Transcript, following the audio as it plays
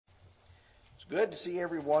good to see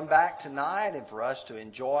everyone back tonight and for us to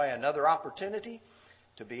enjoy another opportunity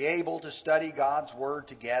to be able to study God's Word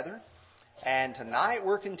together. And tonight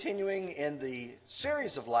we're continuing in the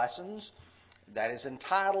series of lessons that is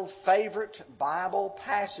entitled Favorite Bible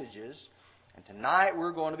Passages. And tonight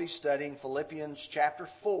we're going to be studying Philippians chapter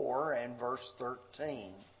 4 and verse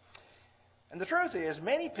 13. And the truth is,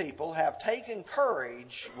 many people have taken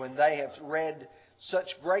courage when they have read such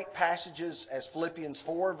great passages as Philippians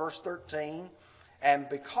 4 verse 13. And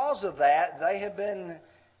because of that, they have been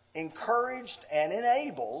encouraged and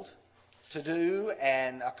enabled to do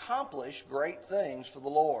and accomplish great things for the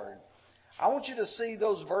Lord. I want you to see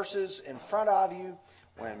those verses in front of you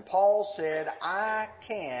when Paul said, I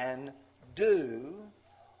can do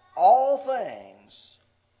all things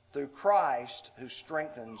through Christ who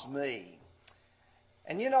strengthens me.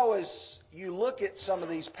 And you know, as you look at some of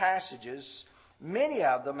these passages, many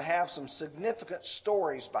of them have some significant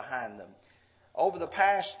stories behind them. Over the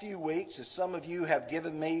past few weeks, as some of you have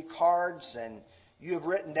given me cards and you have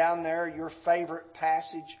written down there your favorite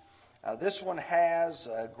passage, this one has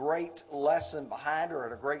a great lesson behind it,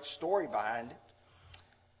 or a great story behind it.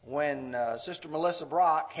 When Sister Melissa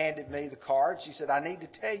Brock handed me the card, she said, I need to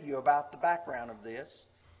tell you about the background of this.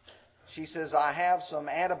 She says, I have some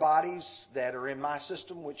antibodies that are in my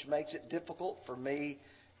system which makes it difficult for me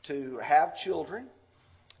to have children.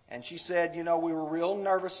 And she said, you know, we were real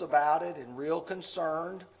nervous about it and real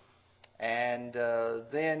concerned. And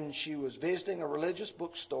then she was visiting a religious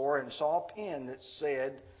bookstore and saw a pen that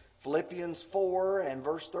said Philippians 4 and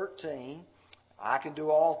verse 13, I can do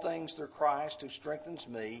all things through Christ who strengthens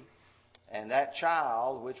me. And that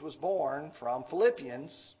child, which was born from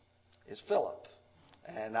Philippians, is Philip.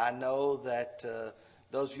 And I know that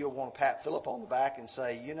those of you who want to pat Philip on the back and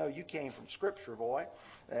say, you know, you came from Scripture, boy.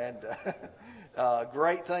 And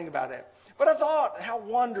great thing about that. But I thought, how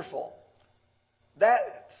wonderful. That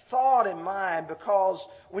thought in mind, because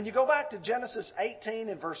when you go back to Genesis 18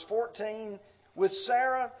 and verse 14 with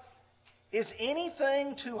Sarah, is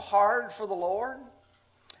anything too hard for the Lord?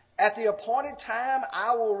 At the appointed time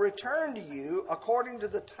I will return to you according to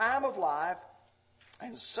the time of life,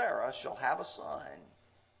 and Sarah shall have a son.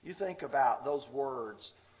 You think about those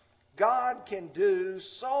words. God can do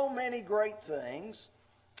so many great things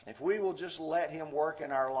if we will just let Him work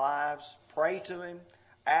in our lives, pray to Him,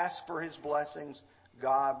 ask for His blessings.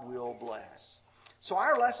 God will bless. So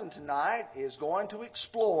our lesson tonight is going to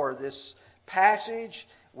explore this passage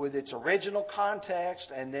with its original context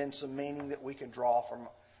and then some meaning that we can draw from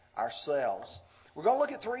ourselves. We're going to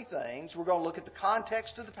look at three things. We're going to look at the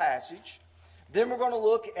context of the passage. Then we're going to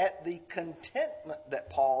look at the contentment that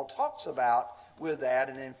Paul talks about with that.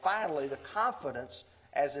 And then finally, the confidence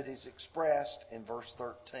as it is expressed in verse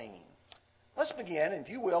 13. Let's begin. If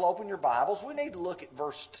you will, open your Bibles. We need to look at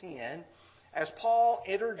verse 10 as Paul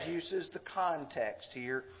introduces the context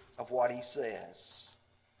here of what he says.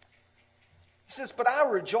 He says, But I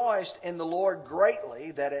rejoiced in the Lord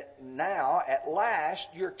greatly that now at last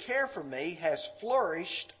your care for me has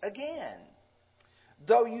flourished again.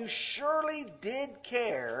 Though you surely did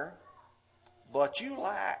care, but you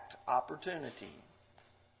lacked opportunity.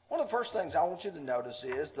 One of the first things I want you to notice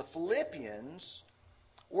is the Philippians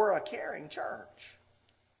were a caring church.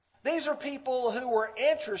 These are people who were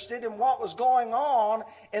interested in what was going on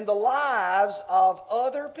in the lives of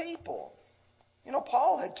other people. You know,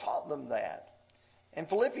 Paul had taught them that. In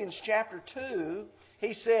Philippians chapter 2,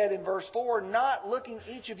 he said in verse 4, not looking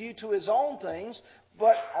each of you to his own things,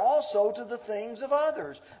 but also to the things of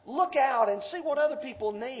others. Look out and see what other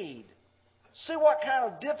people need. See what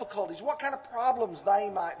kind of difficulties, what kind of problems they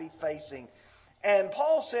might be facing. And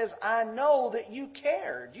Paul says, I know that you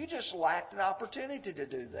cared. You just lacked an opportunity to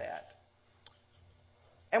do that.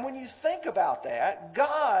 And when you think about that,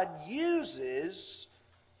 God uses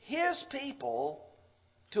His people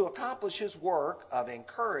to accomplish His work of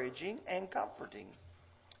encouraging and comforting.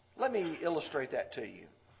 Let me illustrate that to you.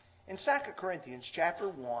 In 2 Corinthians chapter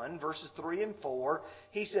 1, verses 3 and 4,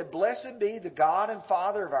 he said, Blessed be the God and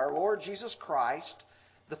Father of our Lord Jesus Christ,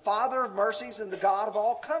 the Father of mercies and the God of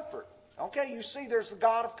all comfort. Okay, you see there's the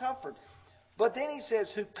God of comfort. But then he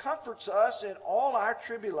says, who comforts us in all our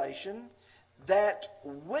tribulation, that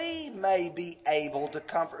we may be able to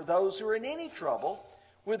comfort those who are in any trouble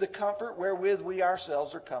with the comfort wherewith we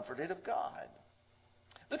ourselves are comforted of God.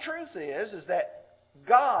 The truth is that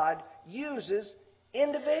God uses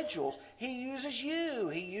individuals. He uses you.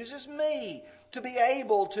 He uses me to be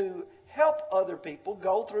able to help other people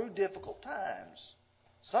go through difficult times.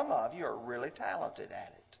 Some of you are really talented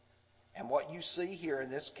at it. And what you see here in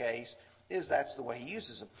this case is that's the way He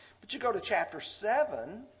uses them. But you go to chapter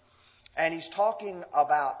 7, and he's talking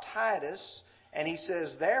about Titus, And he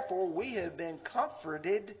says, therefore we have been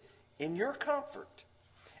comforted in your comfort.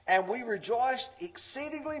 And we rejoiced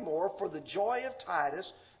exceedingly more for the joy of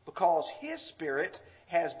Titus, because his spirit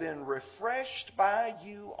has been refreshed by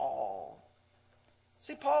you all.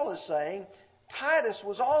 See, Paul is saying, Titus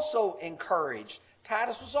was also encouraged.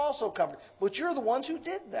 Titus was also comforted. But you're the ones who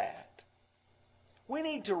did that. We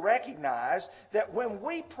need to recognize that when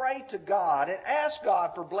we pray to God and ask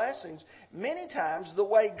God for blessings, many times the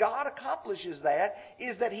way God accomplishes that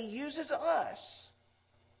is that He uses us.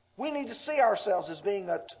 We need to see ourselves as being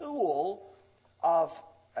a tool of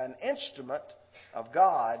an instrument of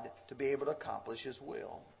God to be able to accomplish His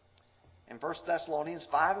will. In 1 Thessalonians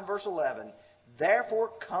 5 and verse 11,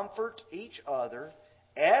 therefore comfort each other,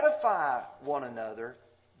 edify one another,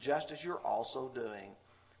 just as you're also doing.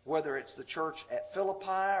 Whether it's the church at Philippi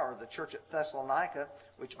or the church at Thessalonica,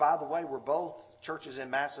 which, by the way, were both churches in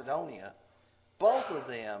Macedonia, both of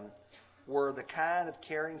them were the kind of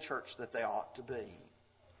caring church that they ought to be.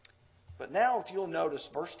 But now, if you'll notice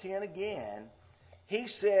verse 10 again, he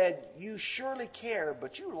said, you surely care,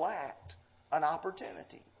 but you lacked an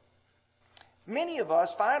opportunity. Many of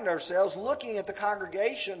us find ourselves looking at the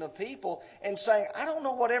congregation of people and saying, I don't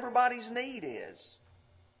know what everybody's need is.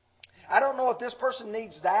 I don't know if this person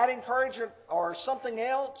needs that encouragement or something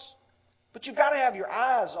else. But you've got to have your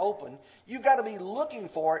eyes open. You've got to be looking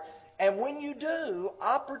for it. And when you do,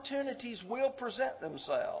 opportunities will present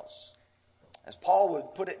themselves. As Paul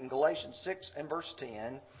would put it in Galatians 6 and verse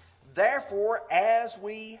 10, therefore, as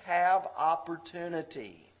we have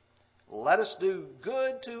opportunity, let us do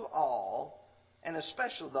good to all, and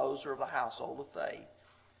especially those who are of the household of faith.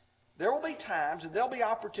 There will be times and there will be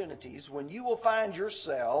opportunities when you will find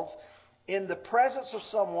yourself in the presence of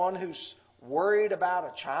someone who's worried about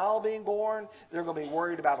a child being born. They're going to be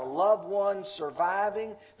worried about a loved one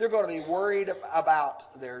surviving. They're going to be worried about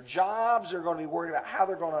their jobs. They're going to be worried about how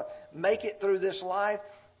they're going to make it through this life.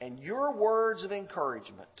 And your words of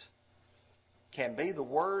encouragement can be the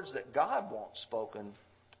words that God wants spoken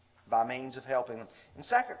by means of helping them. In 2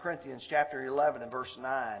 Corinthians chapter 11 and verse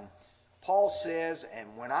 9, Paul says,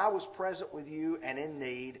 and when I was present with you and in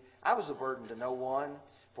need, I was a burden to no one.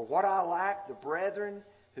 For what I lacked, the brethren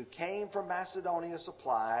who came from Macedonia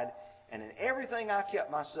supplied, and in everything I kept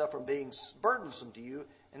myself from being burdensome to you,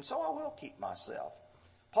 and so I will keep myself.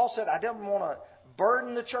 Paul said, I didn't want to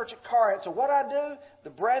burden the church at Corinth. So what I do, the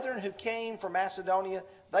brethren who came from Macedonia,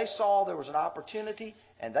 they saw there was an opportunity,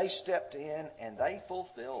 and they stepped in, and they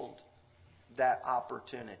fulfilled that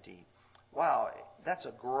opportunity. Wow, that's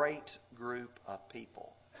a great group of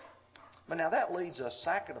people. But now that leads us,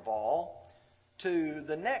 second of all, to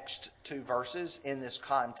the next two verses in this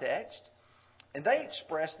context. And they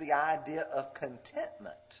express the idea of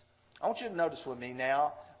contentment. I want you to notice with me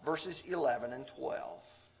now verses 11 and 12.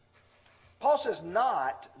 Paul says,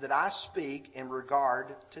 not that I speak in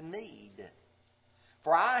regard to need.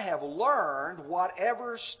 For I have learned,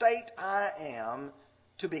 whatever state I am,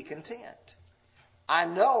 to be content. I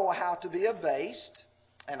know how to be abased,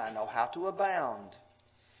 and I know how to abound.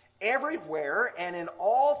 Everywhere and in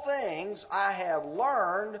all things I have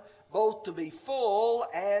learned both to be full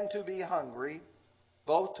and to be hungry,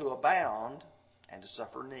 both to abound and to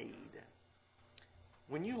suffer need.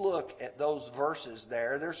 When you look at those verses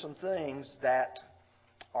there's some things that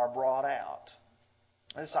are brought out.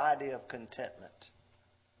 This idea of contentment.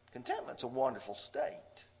 Contentment's a wonderful state.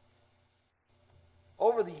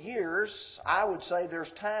 Over the years, I would say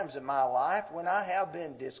there's times in my life when I have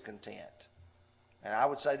been discontent. And I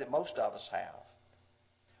would say that most of us have.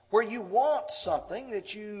 Where you want something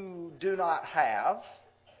that you do not have,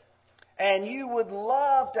 and you would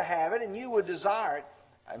love to have it, and you would desire it.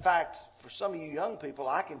 In fact, for some of you young people,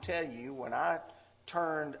 I can tell you, when I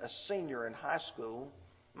turned a senior in high school,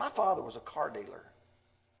 my father was a car dealer.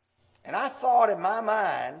 And I thought in my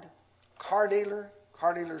mind, car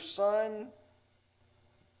dealer's son,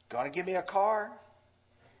 going to give me a car?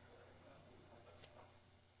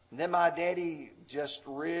 And then my daddy just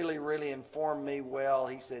really informed me well.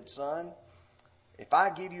 He said, son, if I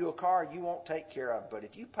give you a car, you won't take care of it. But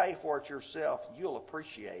if you pay for it yourself, you'll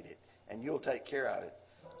appreciate it and you'll take care of it.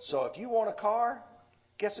 So if you want a car,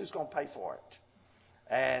 guess who's going to pay for it?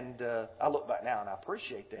 And I look back now and I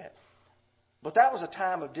appreciate that. But that was a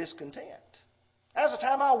time of discontent. That was a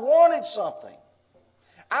time I wanted something.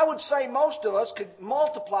 I would say most of us could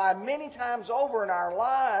multiply many times over in our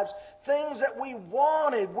lives things that we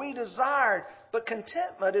wanted, we desired. But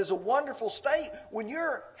contentment is a wonderful state when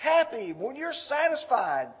you're happy, when you're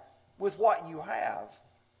satisfied with what you have.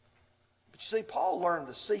 But you see, Paul learned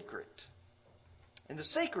the secret. And the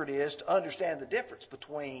secret is to understand the difference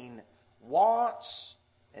between wants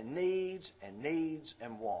and needs and needs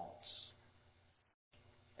and wants.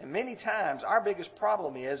 And many times our biggest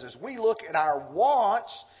problem is we look at our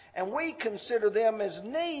wants and we consider them as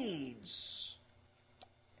needs.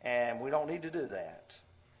 And we don't need to do that.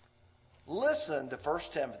 Listen to 1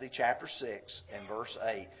 Timothy chapter 6 and verse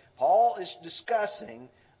 8. Paul is discussing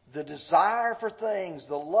the desire for things,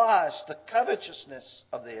 the lust, the covetousness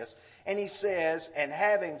of this. And he says, and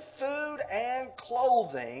having food and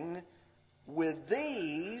clothing, with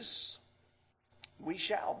these we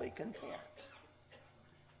shall be content.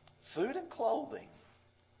 Food and clothing.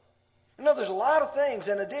 You know, there's a lot of things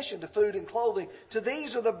in addition to food and clothing. To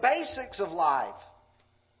these are the basics of life.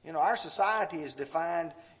 You know, our society is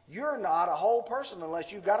defined, you're not a whole person unless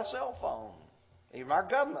you've got a cell phone. Even our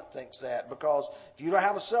government thinks that, because if you don't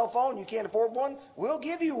have a cell phone, you can't afford one, we'll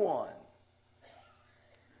give you one.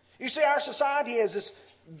 You see, our society has this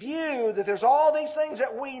view that there's all these things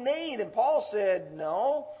that we need, and Paul said,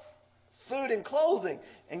 no, food and clothing.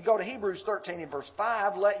 And go to Hebrews 13 and verse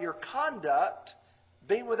 5, let your conduct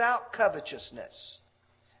be without covetousness.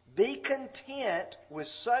 Be content with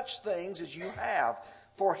such things as you have.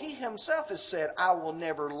 For He Himself has said, I will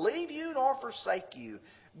never leave you nor forsake you.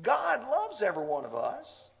 God loves every one of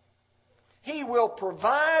us. He will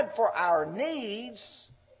provide for our needs.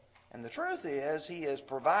 And the truth is, He has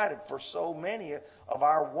provided for so many of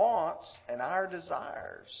our wants and our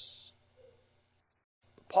desires.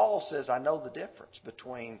 Paul says, I know the difference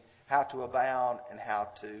between how to abound and how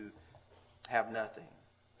to have nothing.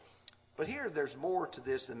 But here there's more to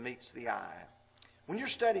this than meets the eye. When you're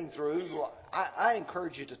studying through, I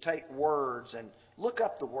encourage you to take words and look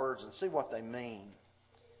up the words and see what they mean.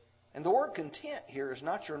 And the word content here is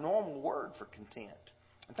not your normal word for content.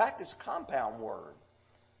 In fact, it's a compound word.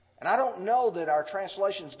 And I don't know that our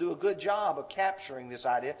translations do a good job of capturing this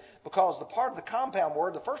idea, because the part of the compound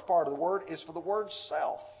word, the first part of the word, is for the word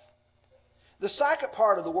self. The second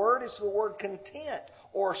part of the word is for the word content,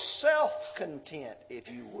 or self-content, if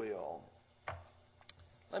you will.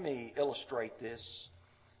 Let me illustrate this.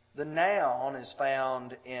 The noun is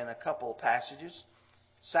found in a couple of passages.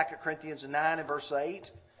 2 Corinthians 9 and verse 8.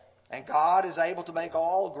 And God is able to make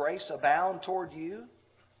all grace abound toward you,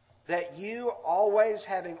 that you, always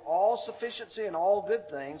having all sufficiency in all good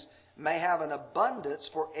things, may have an abundance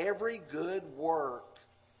for every good work.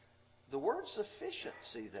 The word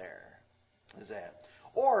sufficiency there is that.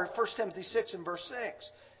 Or 1 Timothy 6 and verse 6.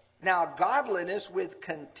 Now godliness with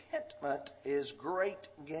contentment is great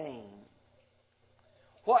gain.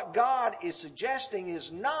 What God is suggesting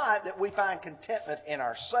is not that we find contentment in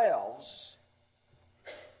ourselves,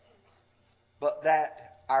 but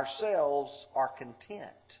that ourselves are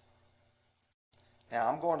content. Now,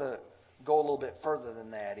 I'm going to go a little bit further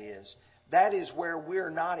than that. That is where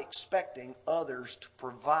we're not expecting others to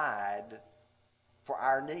provide for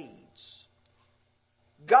our needs.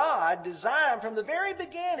 God designed from the very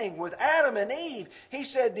beginning with Adam and Eve, He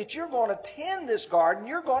said that you're going to tend this garden,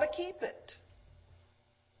 you're going to keep it.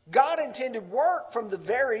 God intended work from the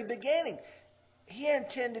very beginning. He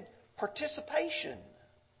intended participation.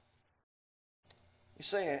 You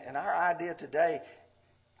see, in our idea today,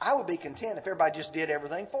 I would be content if everybody just did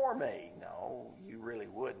everything for me. No, you really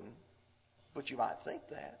wouldn't. But you might think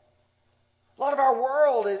that. A lot of our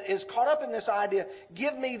world is caught up in this idea,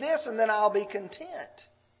 give me this and then I'll be content.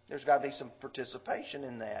 There's got to be some participation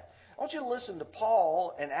in that. I want you to listen to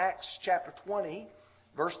Paul in Acts chapter 20,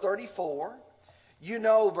 verse 34. You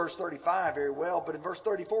know verse 35 very well, but in verse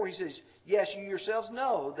 34 he says, yes, you yourselves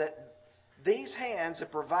know that these hands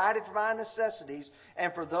have provided for my necessities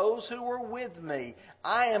and for those who were with me.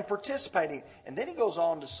 I am participating. And then he goes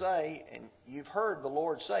on to say, and you've heard the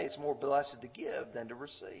Lord say, it's more blessed to give than to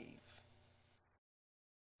receive.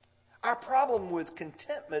 Our problem with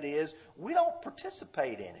contentment is we don't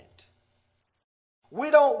participate in it. We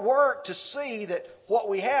don't work to see that what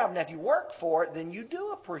we have, now if you work for it, then you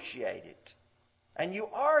do appreciate it. And you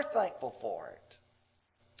are thankful for it.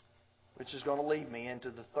 Which is going to lead me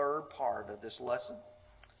into the third part of this lesson.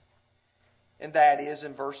 And that is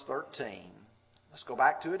in verse 13. Let's go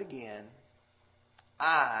back to it again.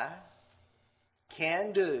 I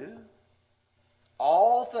can do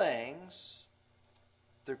all things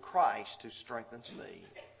through Christ who strengthens me.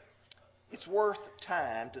 It's worth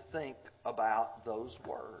time to think about those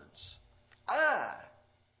words. I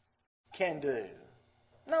can do.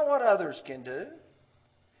 Not what others can do.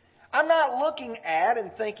 I'm not looking at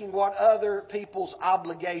and thinking what other people's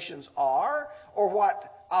obligations are, or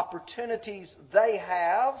what opportunities they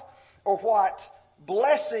have, or what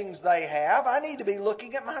blessings they have. I need to be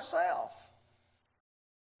looking at myself.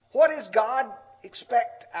 What does God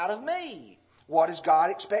expect out of me? What is God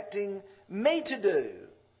expecting me to do?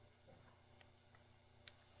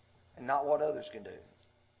 and not what others can do.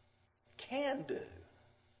 Can do.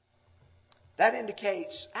 That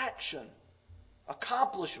indicates action,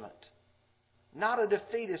 accomplishment, not a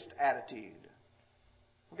defeatist attitude.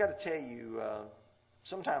 I've got to tell you,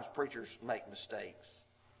 sometimes preachers make mistakes.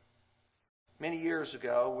 Many years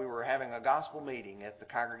ago, we were having a gospel meeting at the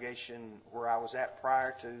congregation where I was at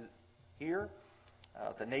prior to here,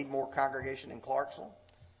 the Needmore congregation in Clarksville.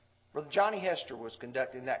 Brother Johnny Hester was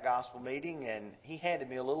conducting that gospel meeting, and he handed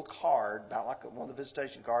me a little card, about like one of the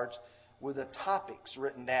visitation cards, with the topics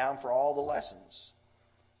written down for all the lessons.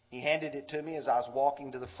 He handed it to me as I was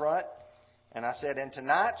walking to the front, and I said, "In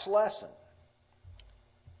tonight's lesson,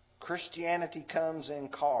 Christianity comes in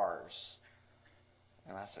cars."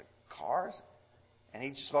 And I said, "Cars?" And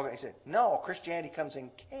he just spoke. He said, "No, Christianity comes in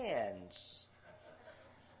cans."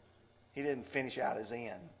 He didn't finish out his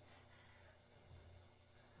end.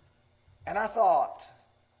 And I thought,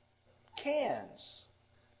 cans.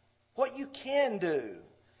 What you can do.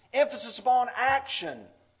 Emphasis upon action,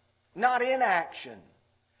 not inaction.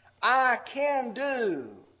 I can do,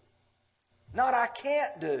 not I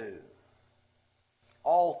can't do.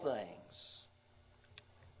 All things.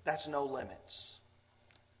 That's no limits.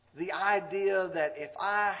 The idea that if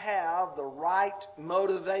I have the right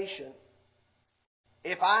motivation,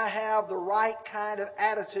 if I have the right kind of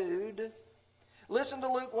attitude, listen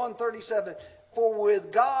to Luke 1:37. For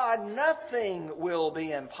with God, nothing will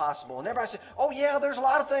be impossible. And everybody says, "Oh yeah, there's a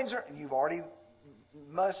lot of things." You've already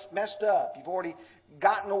messed up. You've already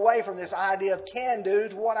gotten away from this idea of can do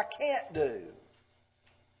to what I can't do.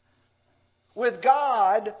 With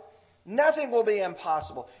God, nothing will be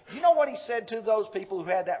impossible. You know what he said to those people who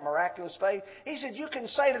had that miraculous faith? He said, you can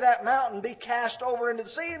say to that mountain, be cast over into the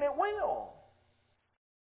sea, and it will.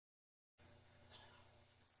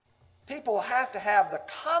 People have to have the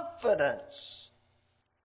confidence,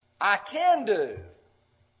 I can do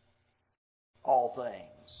all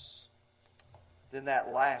things. Then that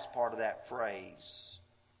last part of that phrase,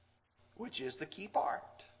 which is the key part.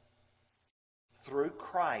 Through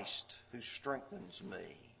Christ who strengthens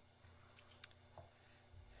me.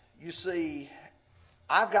 You see,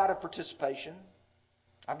 I've got a participation.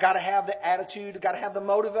 I've got to have the attitude. I've got to have the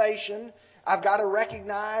motivation. I've got to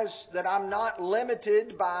recognize that I'm not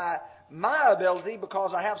limited by my ability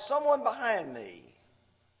because I have someone behind me.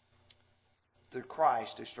 Through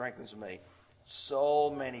Christ who strengthens me. So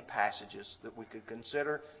many passages that we could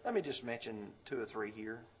consider. Let me just mention 2 or 3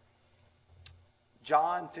 here.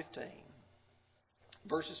 John 15,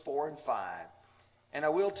 verses 4 and 5. And I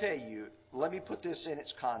will tell you, let me put this in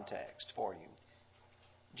its context for you.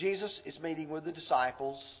 Jesus is meeting with the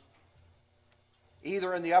disciples,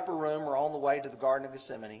 either in the upper room or on the way to the Garden of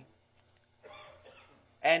Gethsemane.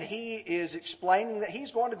 And he is explaining that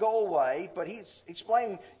he's going to go away, but he's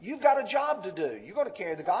explaining, you've got a job to do. You've got to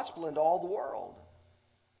carry the gospel into all the world.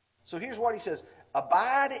 So here's what he says.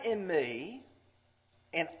 Abide in me,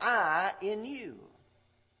 and I in you.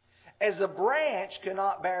 As a branch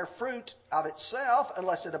cannot bear fruit of itself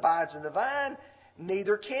unless it abides in the vine,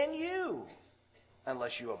 neither can you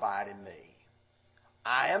unless you abide in me.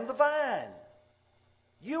 I am the vine.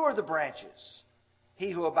 You are the branches.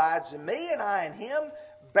 He who abides in me and I in him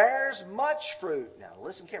bears much fruit. Now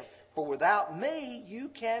listen carefully. For without me you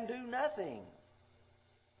can do nothing.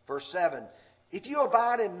 Verse 7. If you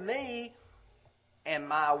abide in me and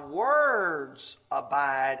my words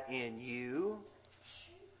abide in you,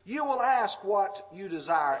 you will ask what you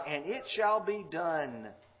desire and it shall be done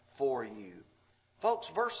for you. Folks,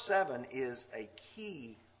 verse 7 is a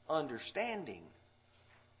key understanding.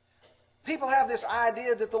 People have this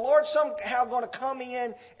idea that the Lord's somehow going to come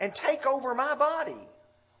in and take over my body.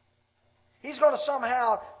 He's going to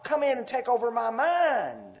somehow come in and take over my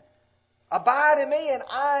mind. Abide in me and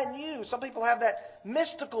I in you. Some people have that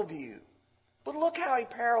mystical view. But look how he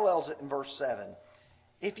parallels it in verse 7.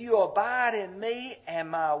 If you abide in me and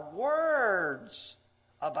my words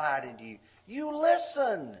abide in you. You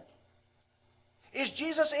listen. Is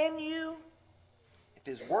Jesus in you? If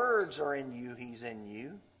his words are in you, he's in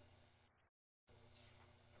you.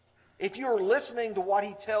 If you're listening to what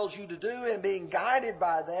he tells you to do and being guided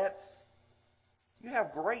by that, you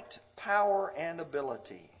have great power and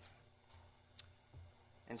ability.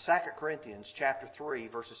 In 2 Corinthians chapter 3,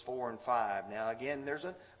 verses 4 and 5. Now again, there's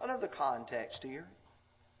another context here.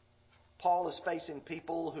 Paul is facing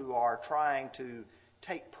people who are trying to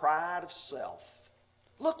take pride of self.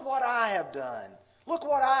 Look what I have done. Look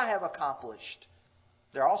what I have accomplished.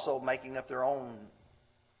 They're also making up their own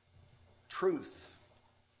truth,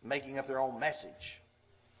 making up their own message.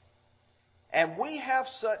 And we have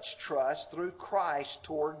such trust through Christ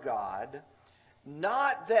toward God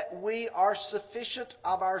Not that we are sufficient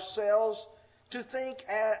of ourselves to think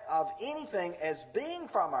of anything as being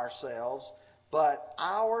from ourselves, but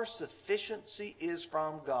our sufficiency is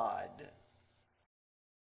from God.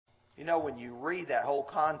 You know, when you read that whole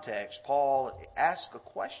context, Paul asks a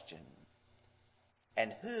question.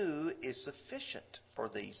 And who is sufficient for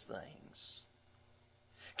these things?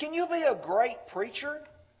 Can you be a great preacher?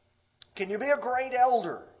 Can you be a great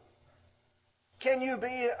elder? Can you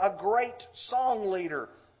be a great song leader?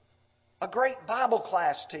 A great Bible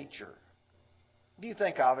class teacher? If you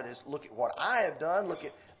think of it as, look at what I have done, look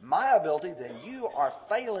at my ability, then you are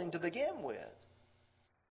failing to begin with.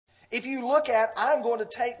 If you look at, I'm going to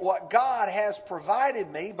take what God has provided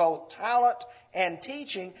me, both talent and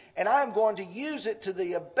teaching, and I'm going to use it to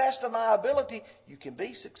the best of my ability, you can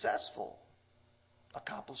be successful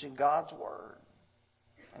accomplishing God's Word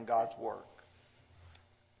and God's work.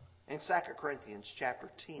 In 2 Corinthians chapter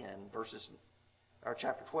 12, verses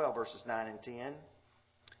 9 and 10,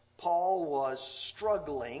 Paul was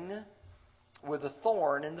struggling with a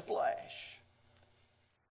thorn in the flesh.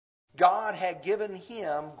 God had given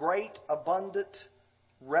him great, abundant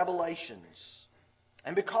revelations.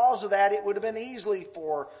 And because of that, it would have been easy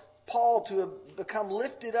for Paul to have become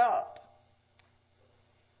lifted up.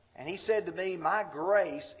 And he said to me, my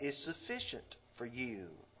grace is sufficient for you.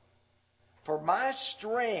 For my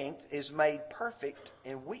strength is made perfect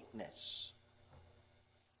in weakness.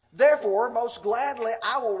 Therefore, most gladly,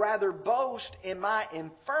 I will rather boast in my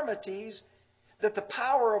infirmities, that the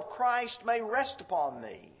power of Christ may rest upon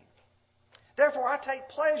me. Therefore, I take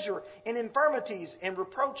pleasure in infirmities, in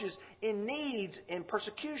reproaches, in needs, in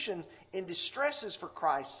persecution, in distresses for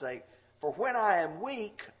Christ's sake. For when I am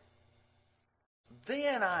weak,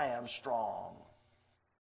 then I am strong.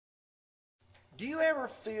 Do you ever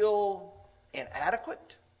feel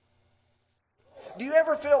inadequate? Do you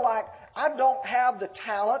ever feel like, I don't have the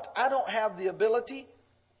talent, I don't have the ability?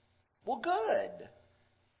 Well, good.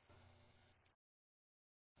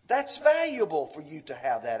 That's valuable for you to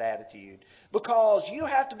have that attitude, because you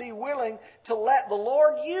have to be willing to let the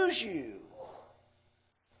Lord use you.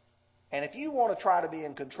 And if you want to try to be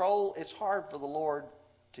in control, it's hard for the Lord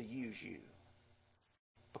to use you.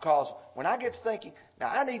 Because when I get to thinking, now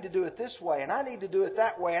I need to do it this way, and I need to do it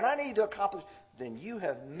that way, and I need to accomplish, then you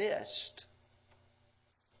have missed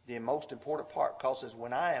the most important part. Because it says,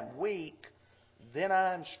 when I am weak, then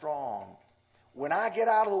I am strong. When I get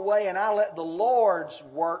out of the way and I let the Lord's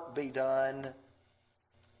work be done,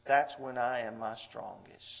 that's when I am my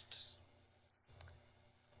strongest.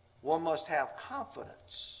 One must have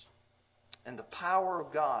confidence in the power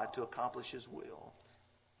of God to accomplish His will.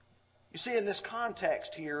 You see, in this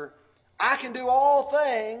context here, I can do all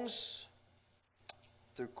things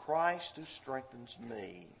through Christ who strengthens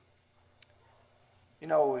me. You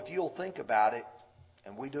know, if you'll think about it,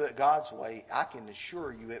 and we do it God's way, I can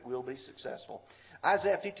assure you it will be successful.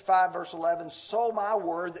 Isaiah 55 verse 11, so my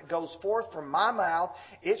word that goes forth from my mouth,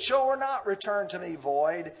 it shall not return to me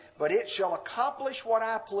void, but it shall accomplish what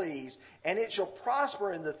I please, and it shall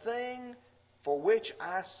prosper in the thing for which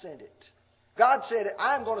I sent it. God said,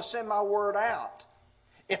 I'm going to send my word out.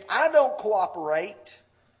 If I don't cooperate,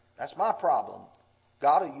 that's my problem.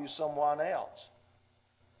 God will use someone else.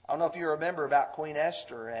 I don't know if you remember about Queen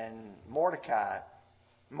Esther and Mordecai.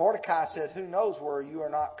 Mordecai said, who knows where you are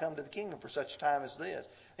not come to the kingdom for such a time as this.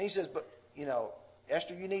 And he says, but,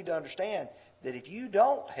 Esther, you need to understand that if you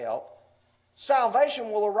don't help,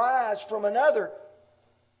 salvation will arise from another.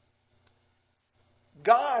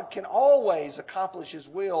 God can always accomplish His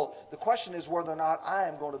will. The question is whether or not I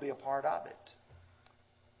am going to be a part of it.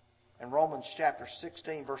 In Romans chapter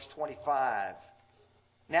 16, verse 25,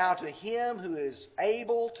 now to Him who is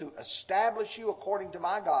able to establish you according to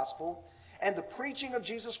my gospel, and the preaching of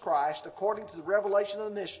Jesus Christ, according to the revelation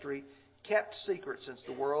of the mystery, kept secret since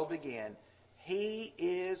the world began. He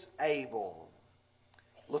is able.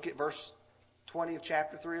 Look at verse 20 of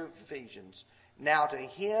chapter 3 of Ephesians. Now to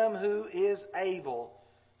Him who is able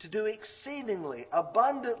to do exceedingly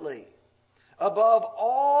abundantly above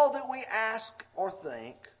all that we ask or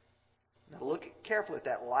think. Now look carefully at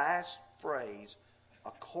that last phrase.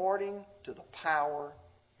 According to the power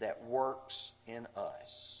that works in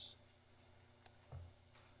us.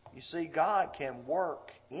 You see, God can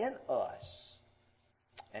work in us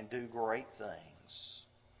and do great things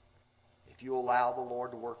if you allow the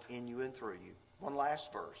Lord to work in you and through you. One last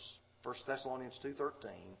verse, 1 Thessalonians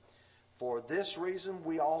 2:13. For this reason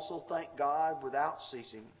we also thank God without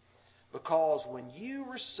ceasing, because when you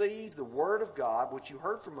received the word of God, which you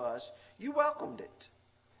heard from us, you welcomed it,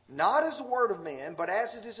 not as the word of men, but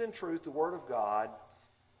as it is in truth the word of God,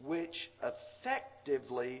 which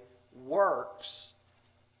effectively works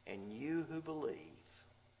in you who believe.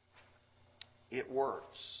 It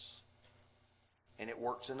works. And it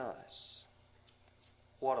works in us.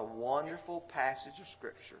 What a wonderful passage of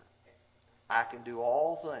Scripture. I can do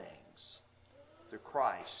all things through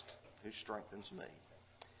Christ who strengthens me.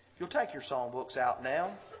 If you'll take your songbooks out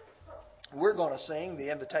now, we're going to sing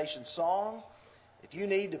the invitation song. If you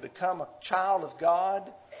need to become a child of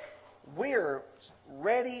God, we're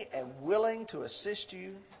ready and willing to assist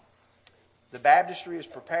you. The baptistry is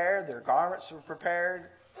prepared. Their garments are prepared.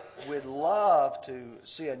 We'd love to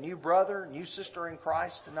see a new brother, new sister in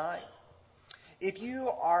Christ tonight. If you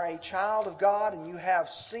are a child of God and you have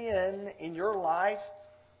sin in your life,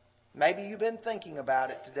 maybe you've been thinking about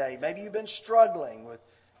it today. Maybe you've been struggling with,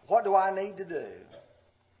 what do I need to do?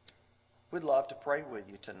 We'd love to pray with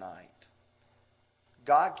you tonight.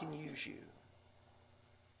 God can use you.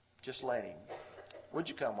 Just let Him. Would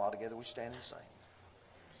you come while together we stand and sing?